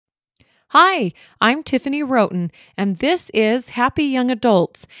Hi, I'm Tiffany Roten, and this is Happy Young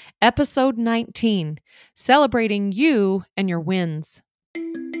Adults, episode 19, celebrating you and your wins.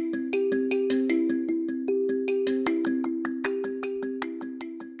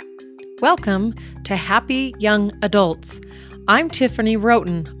 Welcome to Happy Young Adults. I'm Tiffany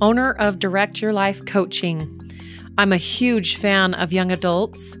Roten, owner of Direct Your Life Coaching. I'm a huge fan of young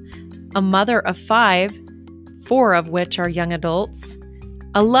adults, a mother of five, four of which are young adults,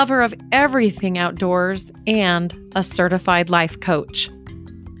 a lover of everything outdoors, and a certified life coach.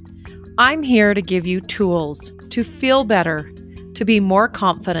 I'm here to give you tools to feel better, to be more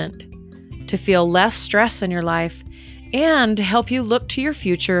confident, to feel less stress in your life, and to help you look to your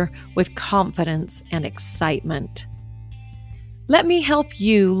future with confidence and excitement. Let me help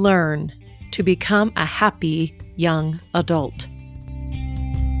you learn to become a happy young adult.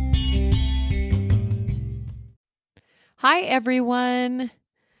 Hi, everyone.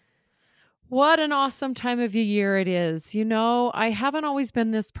 What an awesome time of year it is. I haven't always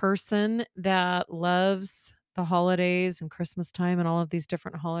been this person that loves the holidays and Christmas time and all of these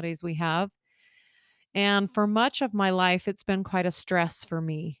different holidays we have. And for much of my life, it's been quite a stress for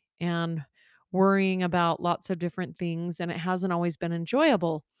me and worrying about lots of different things. And it hasn't always been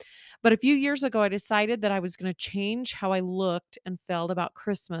enjoyable. But a few years ago, I decided that I was going to change how I looked and felt about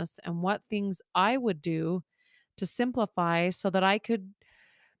Christmas and what things I would do to simplify so that I could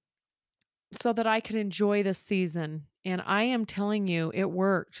enjoy the season. And I am telling you, it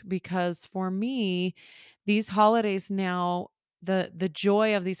worked because for me, these holidays now, the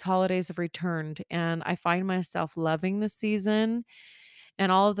joy of these holidays have returned, and I find myself loving the season and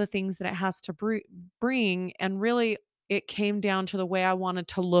all of the things that it has to bring. And really, it came down to the way I wanted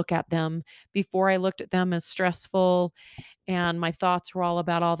to look at them. Before, I looked at them as stressful, and my thoughts were all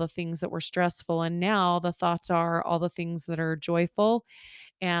about all the things that were stressful. And now the thoughts are all the things that are joyful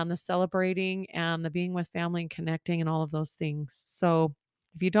and the celebrating and the being with family and connecting and all of those things. So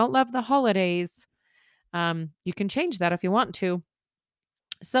if you don't love the holidays, you can change that if you want to.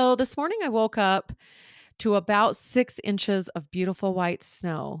 So this morning I woke up to about 6 inches of beautiful white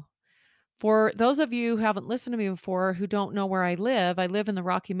snow. For those of you who haven't listened to me before, who don't know where I live in the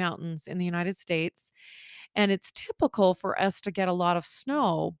Rocky Mountains in the United States, and it's typical for us to get a lot of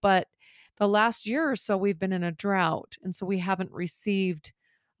snow, but the last year or so we've been in a drought, and so we haven't received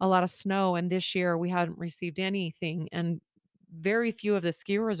a lot of snow, and this year we haven't received anything, and very few of the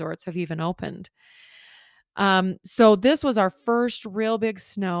ski resorts have even opened. So this was our first real big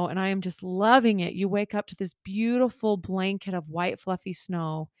snow, and I am just loving it. You wake up to this beautiful blanket of white fluffy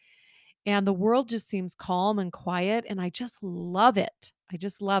snow, and the world just seems calm and quiet, and I just love it. I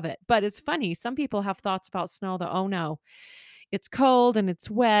just love it. But it's funny, some people have thoughts about snow that, oh no, it's cold and it's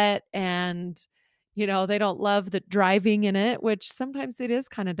wet, and they don't love the driving in it, which sometimes it is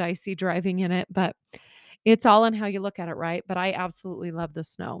kind of dicey driving in it, but it's all in how you look at it, right? But I absolutely love the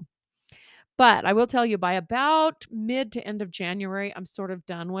snow. But I will tell you, by about mid to end of January, I'm sort of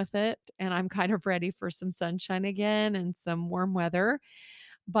done with it, and I'm kind of ready for some sunshine again and some warm weather.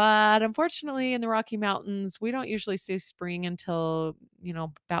 But unfortunately, in the Rocky Mountains, we don't usually see spring until,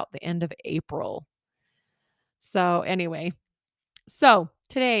 about the end of April. So, anyway,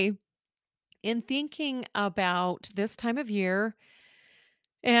 today, in thinking about this time of year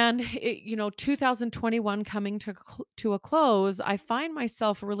and 2021 coming to a close, I find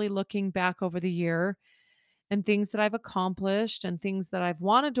myself really looking back over the year and things that I've accomplished and things that I've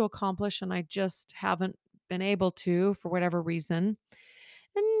wanted to accomplish and I just haven't been able to for whatever reason,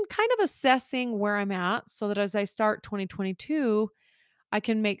 and kind of assessing where I'm at so that as I start 2022, I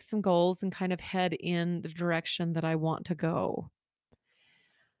can make some goals and kind of head in the direction that I want to go.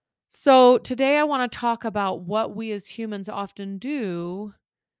 So, today I want to talk about what we as humans often do,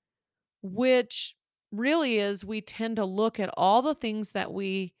 which really is we tend to look at all the things that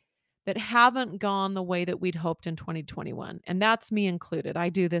haven't gone the way that we'd hoped in 2021. And that's me included. I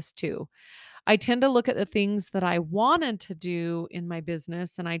do this too. I tend to look at the things that I wanted to do in my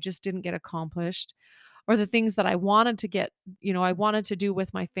business and I just didn't get accomplished, or the things that I wanted to I wanted to do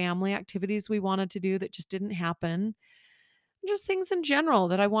with my family, activities we wanted to do that just didn't happen. Just things in general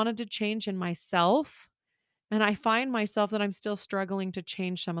that I wanted to change in myself. And I find myself that I'm still struggling to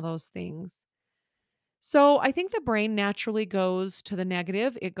change some of those things. So I think the brain naturally goes to the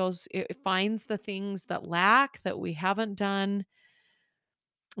negative. It finds the things that lack, that we haven't done,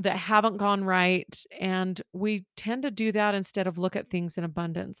 that haven't gone right. And we tend to do that instead of look at things in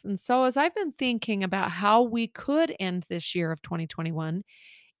abundance. And so, as I've been thinking about how we could end this year of 2021,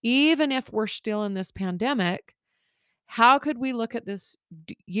 even if we're still in this pandemic, how could we look at this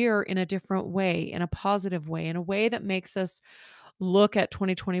year in a different way, in a positive way, in a way that makes us look at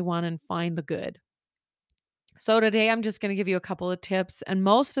 2021 and find the good. So today I'm just going to give you a couple of tips, and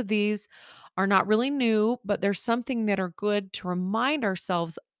most of these are not really new, but there's something that are good to remind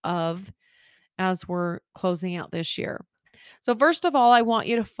ourselves of as we're closing out this year. So first of all, I want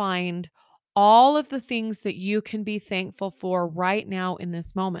you to find all of the things that you can be thankful for right now in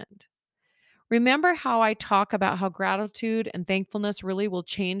this moment. Remember how I talk about how gratitude and thankfulness really will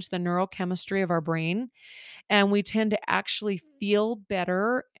change the neurochemistry of our brain? And we tend to actually feel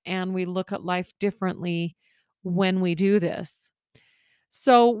better and we look at life differently when we do this.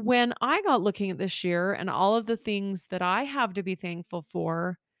 So, when I got looking at this year and all of the things that I have to be thankful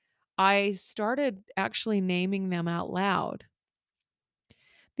for, I started actually naming them out loud.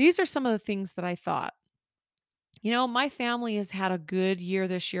 These are some of the things that I thought. My family has had a good year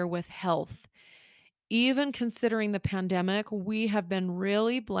this year with health. Even considering the pandemic, we have been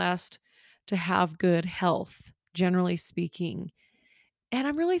really blessed to have good health, generally speaking. And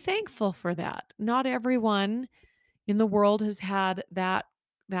I'm really thankful for that. Not everyone in the world has had that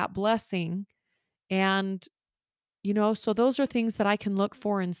blessing. And so those are things that I can look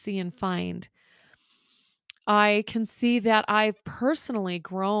for and see and find. I can see that I've personally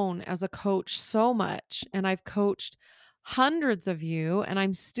grown as a coach so much, and I've coached hundreds of you, and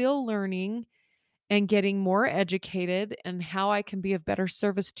I'm still learning and getting more educated and how I can be of better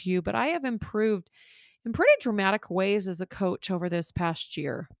service to you. But I have improved in pretty dramatic ways as a coach over this past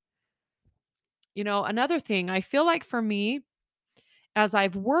year. Another thing, I feel like for me, as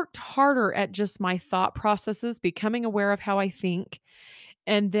I've worked harder at just my thought processes, becoming aware of how I think,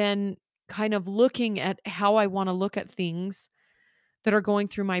 and then kind of looking at how I want to look at things that are going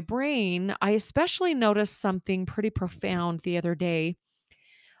through my brain, I especially noticed something pretty profound the other day.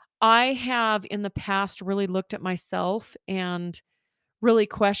 I have in the past really looked at myself and really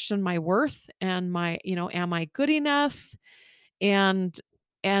questioned my worth and am I good enough? And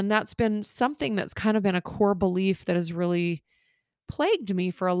that's been something that's kind of been a core belief that has really plagued me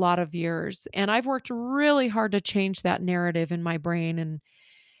for a lot of years. And I've worked really hard to change that narrative in my brain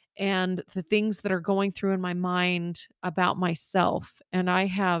and the things that are going through in my mind about myself. And I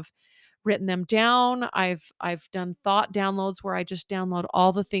have written them down. I've done thought downloads where I just download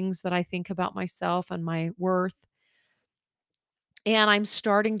all the things that I think about myself and my worth. And I'm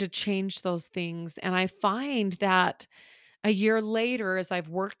starting to change those things. And I find that a year later, as I've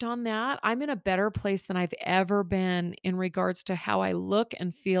worked on that, I'm in a better place than I've ever been in regards to how I look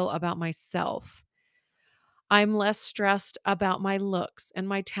and feel about myself. I'm less stressed about my looks and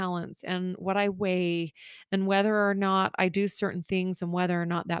my talents and what I weigh and whether or not I do certain things and whether or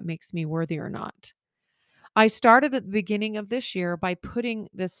not that makes me worthy or not. I started at the beginning of this year by putting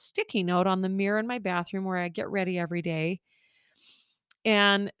this sticky note on the mirror in my bathroom where I get ready every day.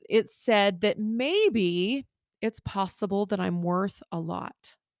 And it said that maybe it's possible that I'm worth a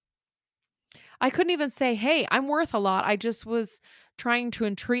lot. I couldn't even say, hey, I'm worth a lot. I just was trying to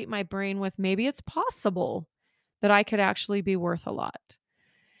entreat my brain with maybe it's possible that I could actually be worth a lot.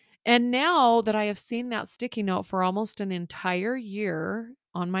 And now that I have seen that sticky note for almost an entire year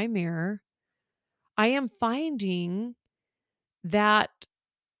on my mirror, I am finding that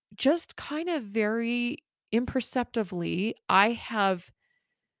just kind of very imperceptibly, I've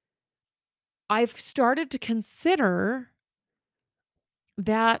started to consider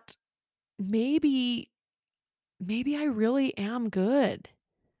that maybe I really am good.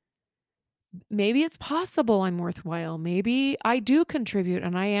 Maybe it's possible I'm worthwhile. Maybe I do contribute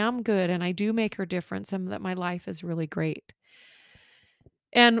and I am good and I do make a difference and that my life is really great.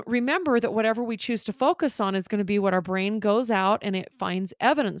 And remember that whatever we choose to focus on is going to be what our brain goes out and it finds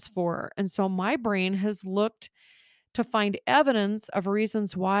evidence for. And so my brain has looked to find evidence of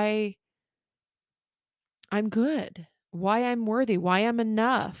reasons why I'm good, why I'm worthy, why I'm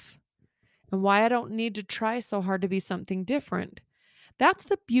enough, and why I don't need to try so hard to be something different. That's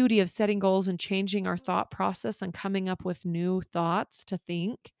the beauty of setting goals and changing our thought process and coming up with new thoughts to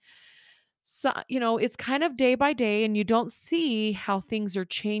think. So, it's kind of day by day, and you don't see how things are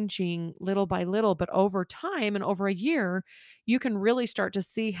changing little by little. But over time and over a year, you can really start to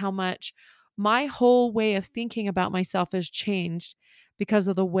see how much my whole way of thinking about myself has changed because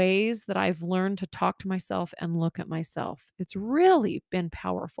of the ways that I've learned to talk to myself and look at myself. It's really been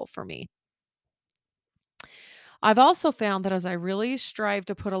powerful for me. I've also found that as I really strive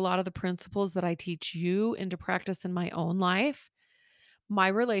to put a lot of the principles that I teach you into practice in my own life, my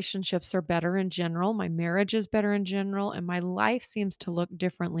relationships are better in general, my marriage is better in general, and my life seems to look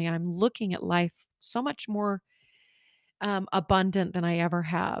differently. I'm looking at life so much more abundant than I ever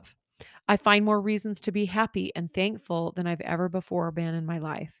have. I find more reasons to be happy and thankful than I've ever before been in my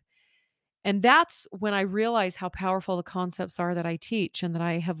life. And that's when I realize how powerful the concepts are that I teach and that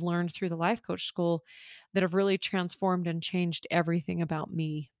I have learned through the life coach school that have really transformed and changed everything about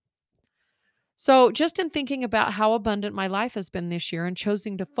me. So, just in thinking about how abundant my life has been this year and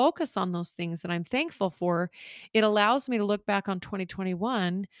choosing to focus on those things that I'm thankful for, it allows me to look back on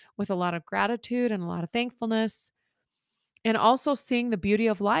 2021 with a lot of gratitude and a lot of thankfulness, and also seeing the beauty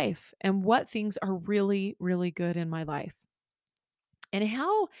of life and what things are really, really good in my life. And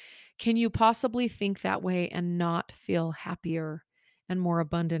how can you possibly think that way and not feel happier and more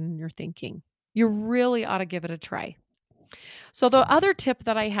abundant in your thinking? You really ought to give it a try. So, the other tip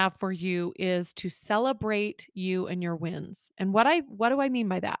that I have for you is to celebrate you and your wins. And what do I mean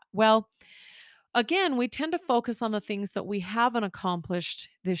by that? Well, again, we tend to focus on the things that we haven't accomplished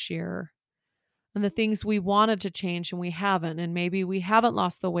this year and the things we wanted to change and we haven't. And maybe we haven't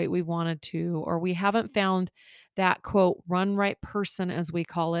lost the weight we wanted to, or we haven't found that quote, run right person, as we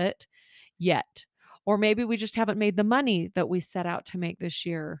call it, yet. Or maybe we just haven't made the money that we set out to make this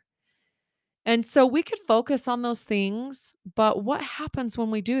year. And so we could focus on those things, but what happens when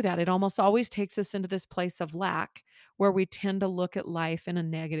we do that? It almost always takes us into this place of lack where we tend to look at life in a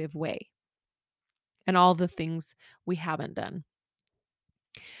negative way and all the things we haven't done.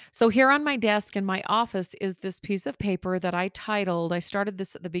 So here on my desk in my office is this piece of paper that I started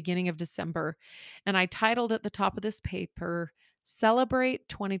this at the beginning of December, and I titled at the top of this paper, Celebrate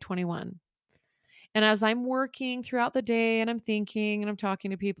 2021. And as I'm working throughout the day and I'm thinking and I'm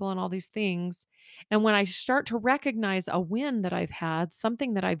talking to people and all these things, and when I start to recognize a win that I've had,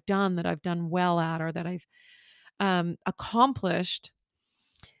 something that I've done well at, or that I've accomplished,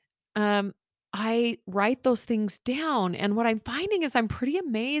 um, I write those things down. And what I'm finding is I'm pretty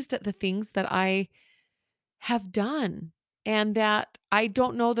amazed at the things that I have done and that I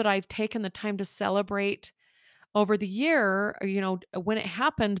don't know that I've taken the time to celebrate over the year, or, when it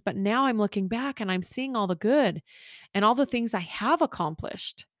happened, but now I'm looking back and I'm seeing all the good and all the things I have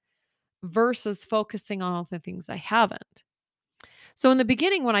accomplished versus focusing on all the things I haven't. So in the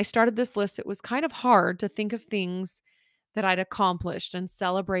beginning, when I started this list, it was kind of hard to think of things that I'd accomplished and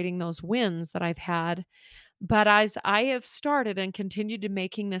celebrating those wins that I've had. But as I have started and continued to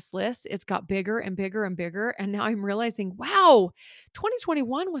making this list, it's got bigger and bigger and bigger. And now I'm realizing, wow,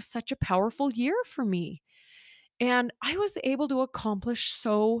 2021 was such a powerful year for me. And I was able to accomplish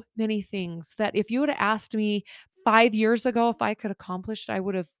so many things that if you would have asked me 5 years ago if I could accomplish it, I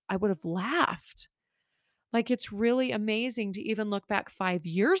would have laughed. Like, it's really amazing to even look back 5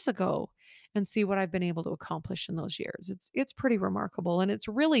 years ago and see what I've been able to accomplish in those years. It's pretty remarkable, and it's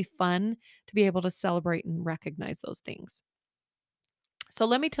really fun to be able to celebrate and recognize those things. So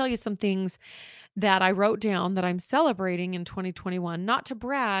let me tell you some things that I wrote down that I'm celebrating in 2021, not to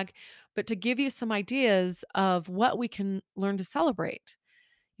brag, but to give you some ideas of what we can learn to celebrate.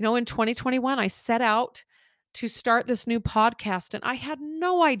 In 2021, I set out to start this new podcast and I had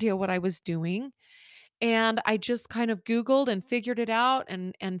no idea what I was doing. And I just kind of Googled and figured it out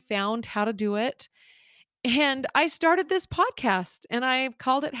and found how to do it. And I started this podcast and I've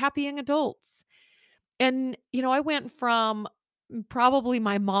called it Happy Young Adults. And, I went from probably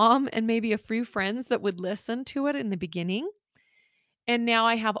my mom and maybe a few friends that would listen to it in the beginning. And now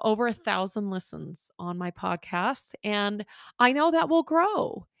I have over 1,000 listens on my podcast. And I know that will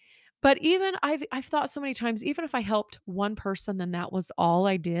grow. But even I've thought so many times, even if I helped one person, then that was all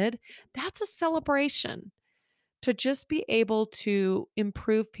I did. That's a celebration to just be able to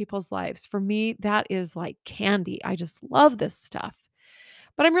improve people's lives. For me, that is like candy. I just love this stuff.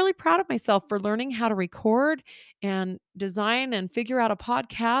 But I'm really proud of myself for learning how to record and design and figure out a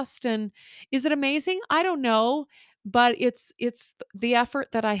podcast. And is it amazing? I don't know, but it's the effort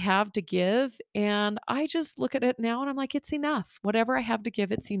that I have to give, and I just look at it now and I'm like, it's enough. Whatever I have to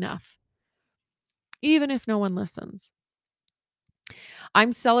give, it's enough. Even if no one listens.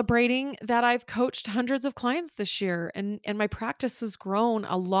 I'm celebrating that I've coached hundreds of clients this year, and my practice has grown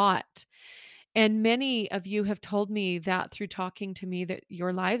a lot. And many of you have told me that through talking to me that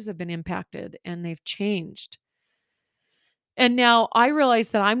your lives have been impacted and they've changed. And now I realize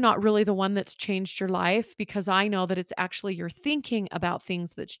that I'm not really the one that's changed your life, because I know that it's actually your thinking about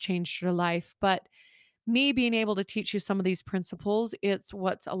things that's changed your life. But me being able to teach you some of these principles, it's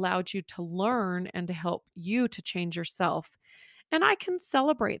what's allowed you to learn and to help you to change yourself. And I can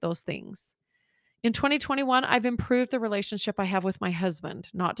celebrate those things. In 2021, I've improved the relationship I have with my husband.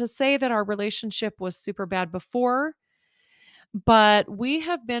 Not to say that our relationship was super bad before, but we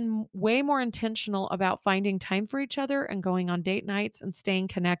have been way more intentional about finding time for each other and going on date nights and staying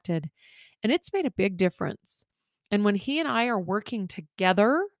connected. And it's made a big difference. And when he and I are working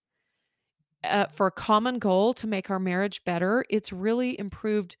together for a common goal to make our marriage better, it's really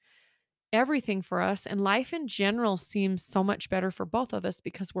improved everything for us, and life in general seems so much better for both of us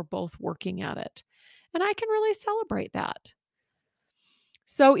because we're both working at it. And I can really celebrate that.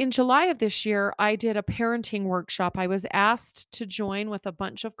 So in July of this year, I did a parenting workshop. I was asked to join with a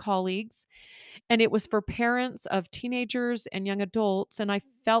bunch of colleagues, and it was for parents of teenagers and young adults. And I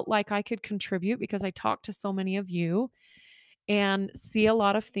felt like I could contribute because I talked to so many of you and see a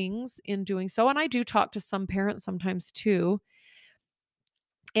lot of things in doing so. And I do talk to some parents sometimes too.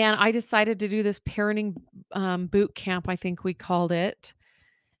 And I decided to do this parenting boot camp, I think we called it,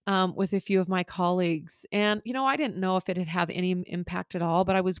 with a few of my colleagues. And, I didn't know if it had have any impact at all,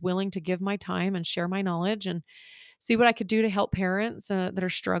 but I was willing to give my time and share my knowledge and see what I could do to help parents that are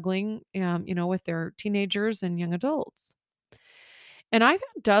struggling, with their teenagers and young adults. And I've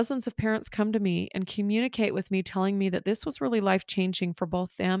had dozens of parents come to me and communicate with me, telling me that this was really life changing for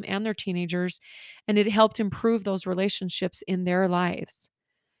both them and their teenagers, and it helped improve those relationships in their lives.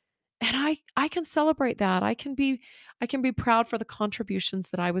 And I can celebrate that. I can be proud for the contributions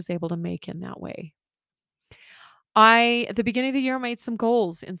that I was able to make in that way. I at the beginning of the year made some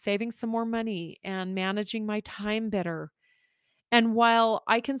goals in saving some more money and managing my time better. And while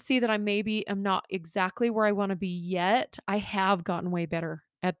I can see that I maybe am not exactly where I want to be yet, I have gotten way better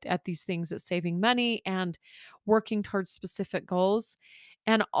at these things, at saving money and working towards specific goals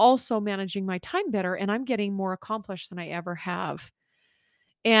and also managing my time better. And I'm getting more accomplished than I ever have.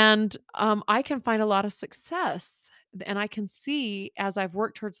 And, I can find a lot of success, and I can see as I've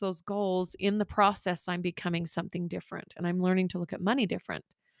worked towards those goals, in the process, I'm becoming something different, and I'm learning to look at money different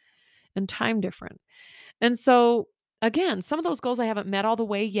and time different. And so, again, some of those goals I haven't met all the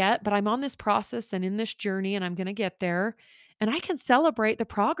way yet, but I'm on this process and in this journey, and I'm gonna get there, and I can celebrate the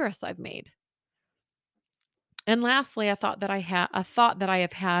progress I've made. And lastly, a thought that I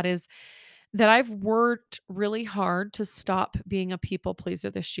have had is that I've worked really hard to stop being a people pleaser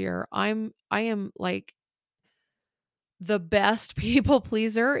this year. I am like the best people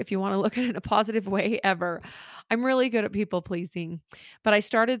pleaser, if you want to look at it in a positive way, ever. I'm really good at people pleasing, but I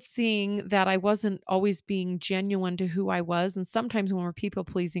started seeing that I wasn't always being genuine to who I was. And sometimes when we're people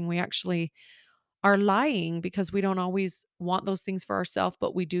pleasing, we actually are lying because we don't always want those things for ourselves,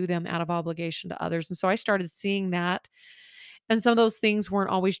 but we do them out of obligation to others. And so I started seeing that. And some of those things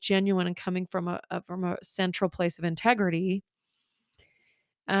weren't always genuine and coming from a central place of integrity,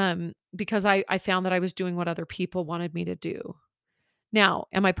 because I found that I was doing what other people wanted me to do. Now,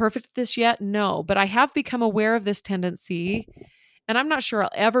 am I perfect at this yet? No, but I have become aware of this tendency, and I'm not sure I'll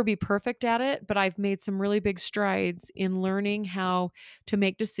ever be perfect at it, but I've made some really big strides in learning how to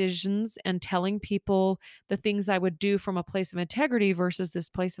make decisions and telling people the things I would do from a place of integrity versus this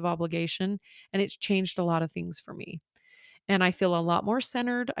place of obligation, and it's changed a lot of things for me. And I feel a lot more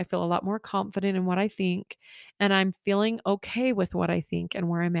centered, I feel a lot more confident in what I think, and I'm feeling okay with what I think and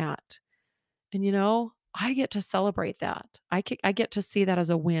where I'm at. And, I get to celebrate that. I get to see that as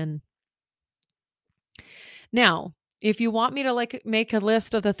a win. Now, if you want me to, like, make a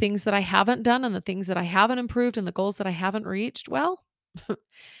list of the things that I haven't done and the things that I haven't improved and the goals that I haven't reached, well,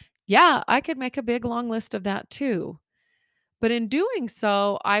 yeah, I could make a big long list of that too. But in doing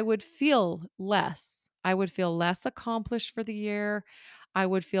so, I would feel less. I would feel less accomplished for the year. I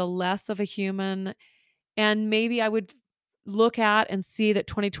would feel less of a human. And maybe I would look at and see that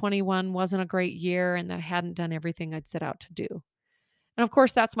 2021 wasn't a great year and that I hadn't done everything I'd set out to do. And of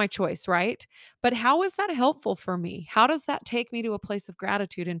course, that's my choice, right? But how is that helpful for me? How does that take me to a place of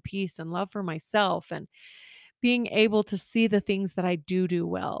gratitude and peace and love for myself and being able to see the things that I do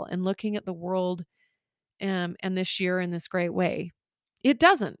well and looking at the world, and this year in this great way? It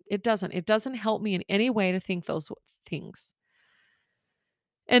doesn't. It doesn't. It doesn't help me in any way to think those things.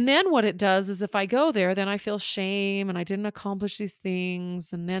 And then what it does is if I go there, then I feel shame and I didn't accomplish these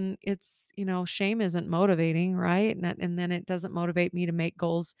things. And then shame isn't motivating, right? And then it doesn't motivate me to make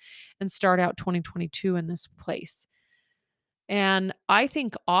goals and start out 2022 in this place. And I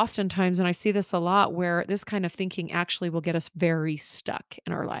think oftentimes, and I see this a lot, where this kind of thinking actually will get us very stuck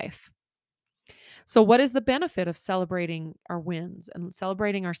in our life. So, what is the benefit of celebrating our wins and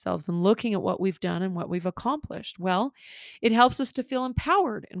celebrating ourselves and looking at what we've done and what we've accomplished? Well, it helps us to feel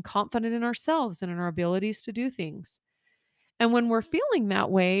empowered and confident in ourselves and in our abilities to do things. And when we're feeling that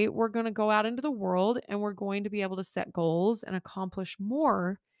way, we're going to go out into the world and we're going to be able to set goals and accomplish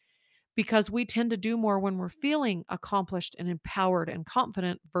more because we tend to do more when we're feeling accomplished and empowered and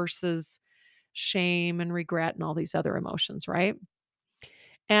confident versus shame and regret and all these other emotions, right?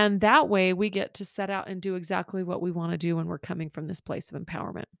 And that way we get to set out and do exactly what we want to do when we're coming from this place of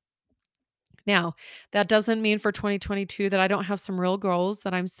empowerment. Now, that doesn't mean for 2022 that I don't have some real goals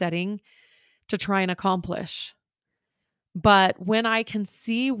that I'm setting to try and accomplish. But when I can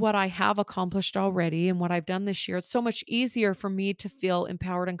see what I have accomplished already and what I've done this year, it's so much easier for me to feel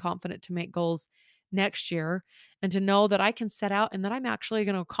empowered and confident to make goals next year and to know that I can set out and that I'm actually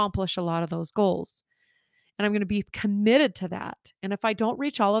going to accomplish a lot of those goals. And I'm going to be committed to that. And if I don't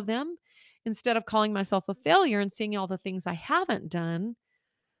reach all of them, instead of calling myself a failure and seeing all the things I haven't done,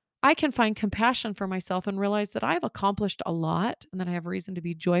 I can find compassion for myself and realize that I've accomplished a lot and that I have reason to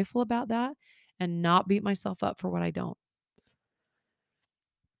be joyful about that and not beat myself up for what I don't.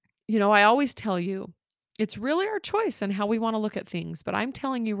 I always tell you, it's really our choice and how we want to look at things. But I'm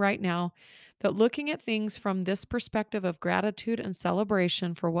telling you right now that looking at things from this perspective of gratitude and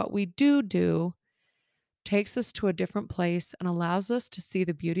celebration for what we do takes us to a different place and allows us to see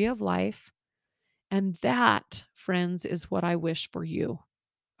the beauty of life. And that, friends, is what I wish for you.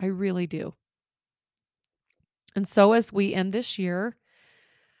 I really do. And so as we end this year,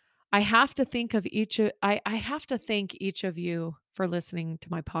 I have to think of I have to thank each of you for listening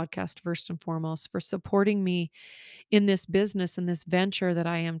to my podcast first and foremost, for supporting me in this business and this venture that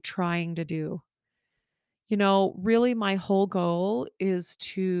I am trying to do. Really my whole goal is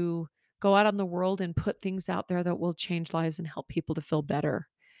to go out in the world and put things out there that will change lives and help people to feel better.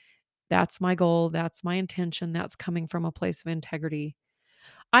 That's my goal. That's my intention. That's coming from a place of integrity.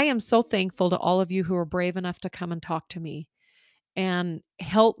 I am so thankful to all of you who are brave enough to come and talk to me and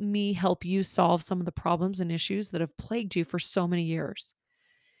help me help you solve some of the problems and issues that have plagued you for so many years.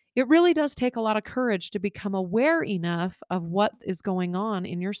 It really does take a lot of courage to become aware enough of what is going on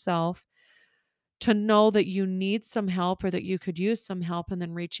in yourself to know that you need some help or that you could use some help and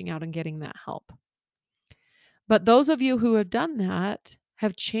then reaching out and getting that help. But those of you who have done that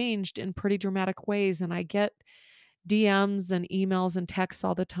have changed in pretty dramatic ways. And I get DMs and emails and texts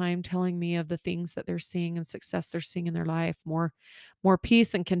all the time telling me of the things that they're seeing and success they're seeing in their life, more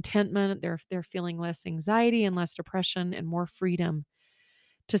peace and contentment. They're feeling less anxiety and less depression and more freedom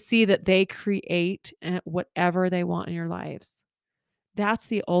to see that they create whatever they want in your lives. That's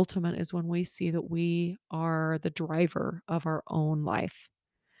the ultimate, is when we see that we are the driver of our own life.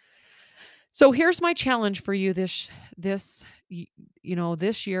 So here's my challenge for you this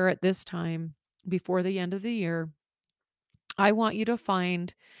year at this time before the end of the year. I want you to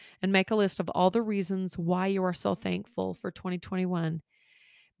find and make a list of all the reasons why you are so thankful for 2021.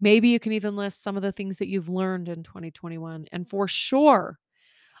 Maybe you can even list some of the things that you've learned in 2021. And for sure,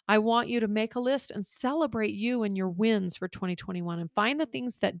 I want you to make a list and celebrate you and your wins for 2021 and find the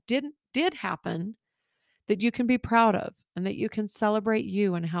things that did happen that you can be proud of and that you can celebrate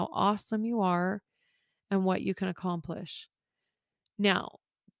you and how awesome you are and what you can accomplish. Now,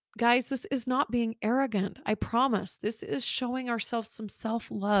 guys, this is not being arrogant. I promise. This is showing ourselves some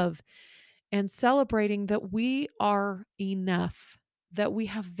self-love and celebrating that we are enough, that we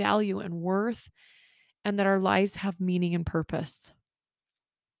have value and worth, and that our lives have meaning and purpose.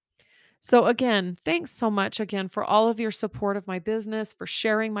 So again, thanks so much again for all of your support of my business, for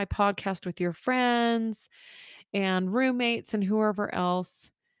sharing my podcast with your friends and roommates and whoever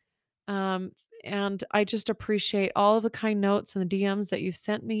else. Um, and I just appreciate all of the kind notes and the DMs that you've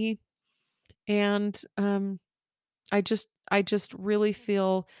sent me. And I just really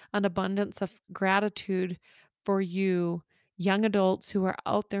feel an abundance of gratitude for you, young adults who are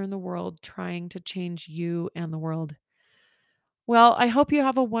out there in the world trying to change you and the world. Well, I hope you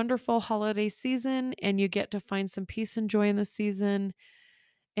have a wonderful holiday season and you get to find some peace and joy in the season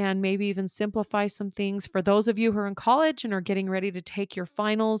and maybe even simplify some things. For those of you who are in college and are getting ready to take your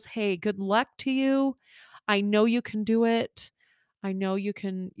finals, hey, good luck to you. I know you can do it. I know you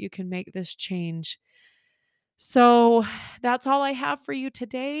can make this change. So, that's all I have for you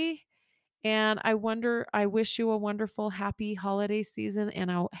today. And I wish you a wonderful, happy holiday season and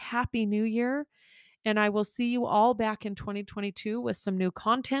a happy new year. And I will see you all back in 2022 with some new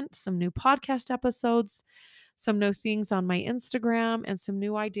content, some new podcast episodes, some new things on my Instagram, and some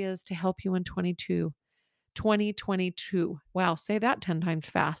new ideas to help you in 2022. Wow, say that 10 times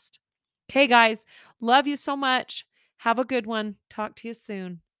fast. Okay, guys, love you so much. Have a good one. Talk to you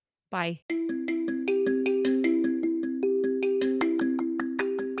soon. Bye.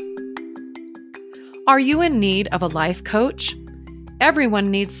 Are you in need of a life coach? Everyone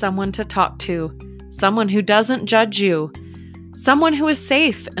needs someone to talk to, someone who doesn't judge you, someone who is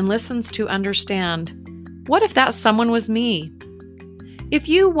safe and listens to understand. What if that someone was me? If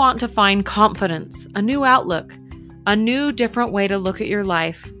you want to find confidence, a new outlook, a new different way to look at your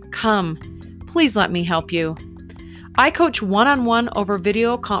life, come. Please let me help you. I coach one-on-one over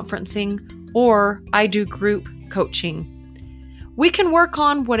video conferencing, or I do group coaching. We can work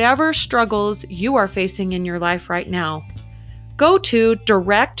on whatever struggles you are facing in your life right now. Go to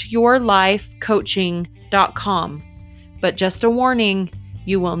directyourlifecoaching.com. But just a warning,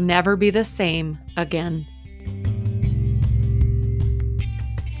 you will never be the same again.